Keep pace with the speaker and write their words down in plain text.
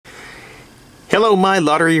Hello my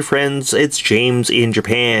lottery friends, it's James in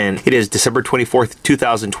Japan. It is December 24th,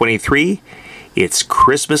 2023. It's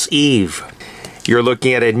Christmas Eve. You're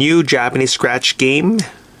looking at a new Japanese scratch game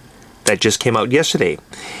that just came out yesterday.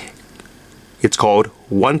 It's called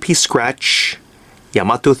One Piece Scratch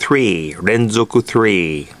Yamato 3, Renzoku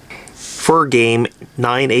 3 for game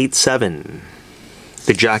 987.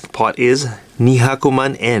 The jackpot is 200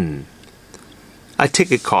 man yen. A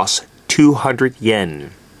ticket costs 200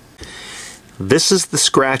 yen. This is the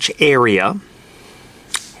scratch area,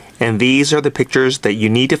 and these are the pictures that you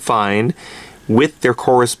need to find with their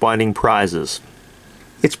corresponding prizes.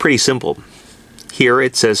 It's pretty simple. Here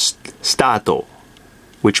it says Stato,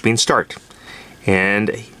 which means start. And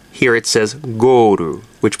here it says Goru,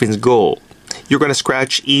 which means goal. You're going to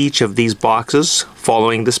scratch each of these boxes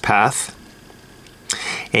following this path,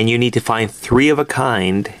 and you need to find 3 of a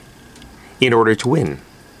kind in order to win.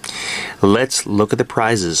 Let's look at the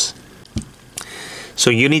prizes. So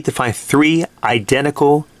you need to find 3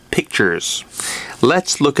 identical pictures.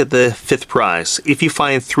 Let's look at the 5th prize. If you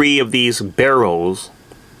find 3 of these barrels,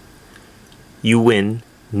 you win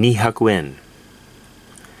 200 yen.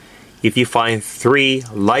 If you find 3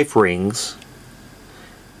 life rings,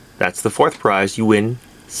 that's the 4th prize, you win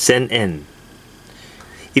 1000 yen.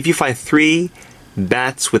 If you find 3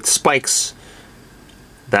 bats with spikes,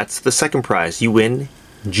 that's the 2nd prize, you win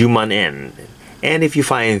 10,000 yen. And if you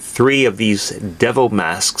find 3 of these devil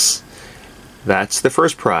masks, that's the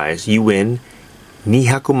 1st prize. You win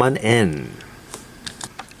 200 man yen.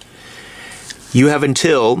 You have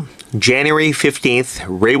until January 15th,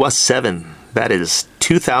 Reiwa 7, that is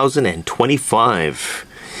 2025,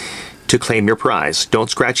 to claim your prize. Don't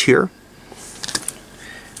scratch here.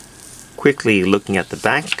 Quickly looking at the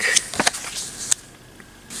back.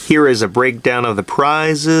 Here is a breakdown of the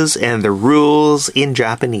prizes and the rules in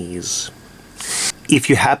Japanese. If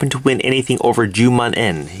you happen to win anything over 10,000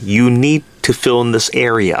 yen, you need to fill in this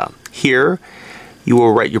area. Here, you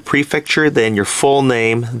will write your prefecture, then your full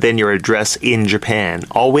name, then your address in Japan.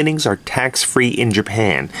 All winnings are tax-free in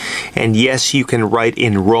Japan. And yes, you can write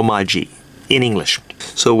in Romaji, in English.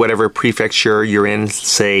 So whatever prefecture you're in,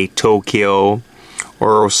 say Tokyo,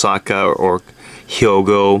 or Osaka, or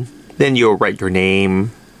Hyogo, then you'll write your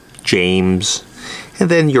name, James, and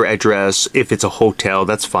then your address. If it's a hotel,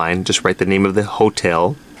 that's fine. Just write the name of the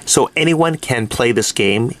hotel. So anyone can play this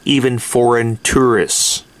game, even foreign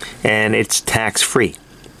tourists. And it's tax-free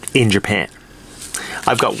in Japan.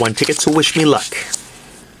 I've got 1 ticket, so wish me luck.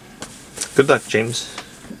 Good luck, James.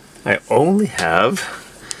 I only have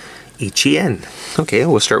 1 yen. Okay,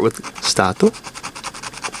 we'll start with Stato.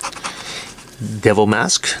 Devil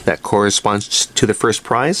Mask, that corresponds to the 1st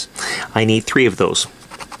prize. I need 3 of those.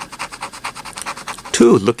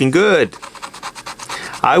 2, looking good.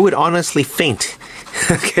 I would honestly faint,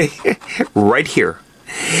 okay, right here,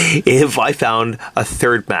 if I found a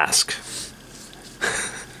 3rd mask.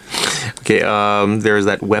 Okay, there's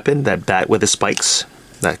that weapon, that bat with the spikes.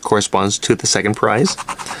 That corresponds to the 2nd prize.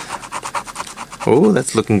 Oh,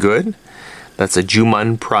 that's looking good. That's a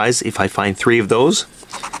Juman prize if I find 3 of those.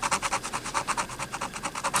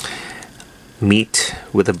 Meat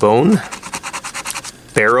with a bone.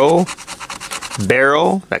 Barrel,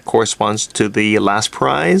 that corresponds to the last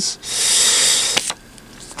prize.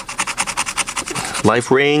 Life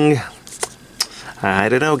ring. I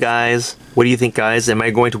don't know, guys. What do you think, guys? Am I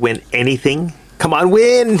going to win anything? Come on,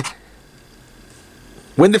 win!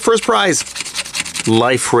 Win the 1st prize.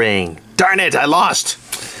 Life ring. Darn it, I lost!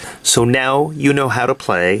 So now you know how to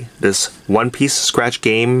play this One Piece Scratch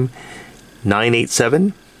game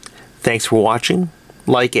 987. Thanks for watching.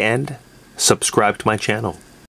 Like and subscribe to my channel.